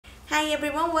Hi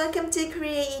everyone, welcome to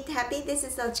Korea Eat Happy. This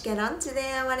is OCHIKERON.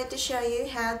 Today I wanted to show you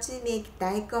how to make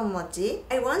Daikon Mochi.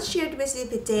 I once shared with you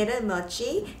potato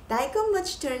mochi. Daikon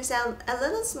Mochi turns out a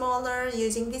little smaller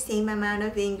using the same amount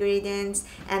of ingredients,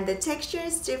 and the texture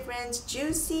is different,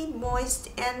 juicy, moist,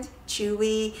 and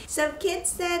chewy. Some kids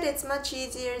said it's much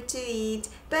easier to eat,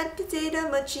 but potato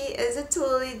mochi is a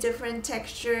totally different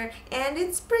texture and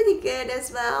it's pretty good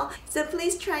as well. So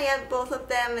please try out both of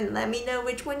them and let me know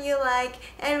which one you like.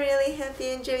 I really hope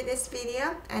you enjoyed this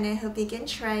video and I hope you can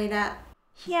try it out.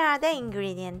 Here are the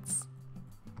ingredients.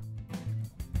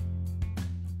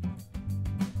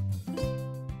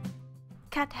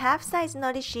 Cut half-size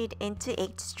nori sheet into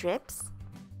 8 strips.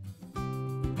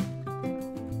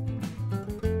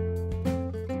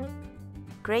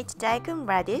 Grate daikon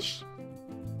radish.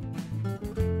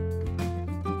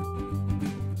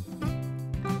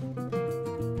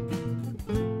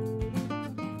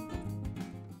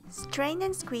 Strain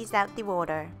and squeeze out the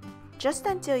water, just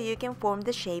until you can form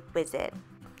the shape with it.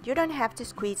 You don't have to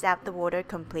squeeze out the water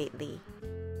completely.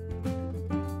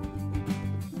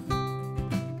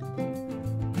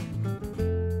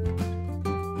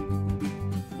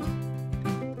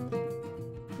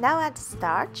 Now add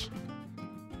starch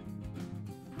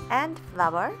and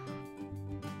flour.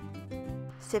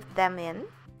 Sift them in.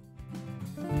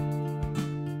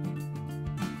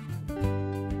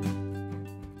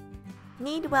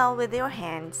 Knead well with your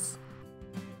hands.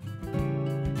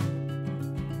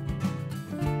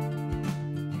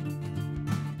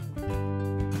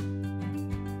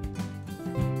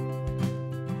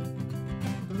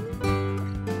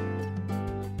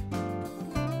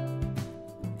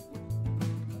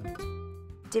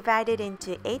 Divide it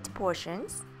into 8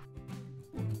 portions.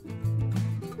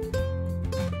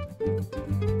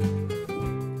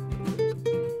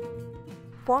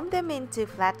 Form them into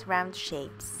flat round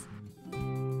shapes.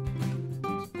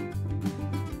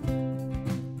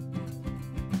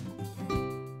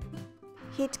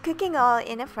 Heat cooking oil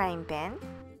in a frying pan.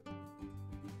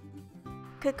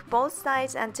 Cook both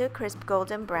sides until crisp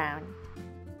golden brown.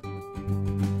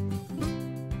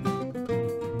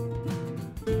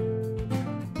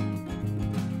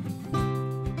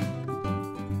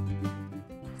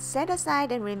 Set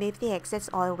aside and remove the excess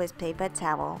oil with paper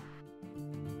towel.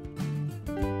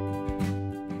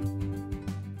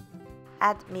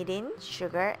 Add mirin,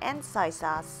 sugar, and soy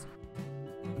sauce.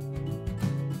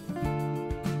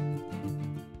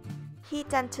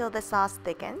 Heat until the sauce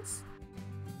thickens.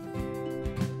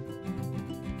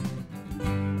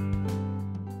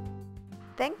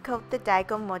 Then coat the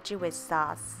daikon mochi with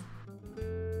sauce.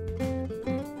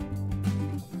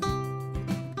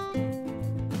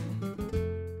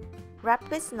 Wrap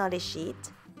with nori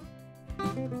sheet.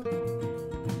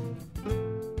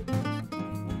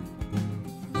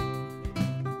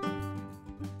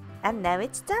 And now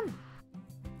it's done.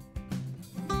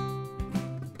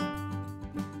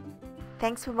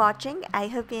 Thanks for watching. I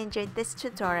hope you enjoyed this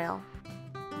tutorial.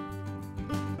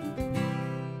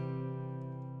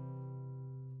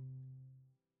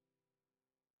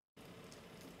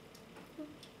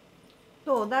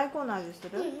 どう？大根の味す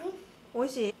る？美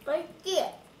味しい？美味しい。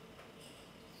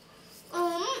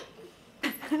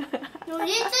海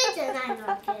苔ついてないの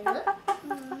開ける？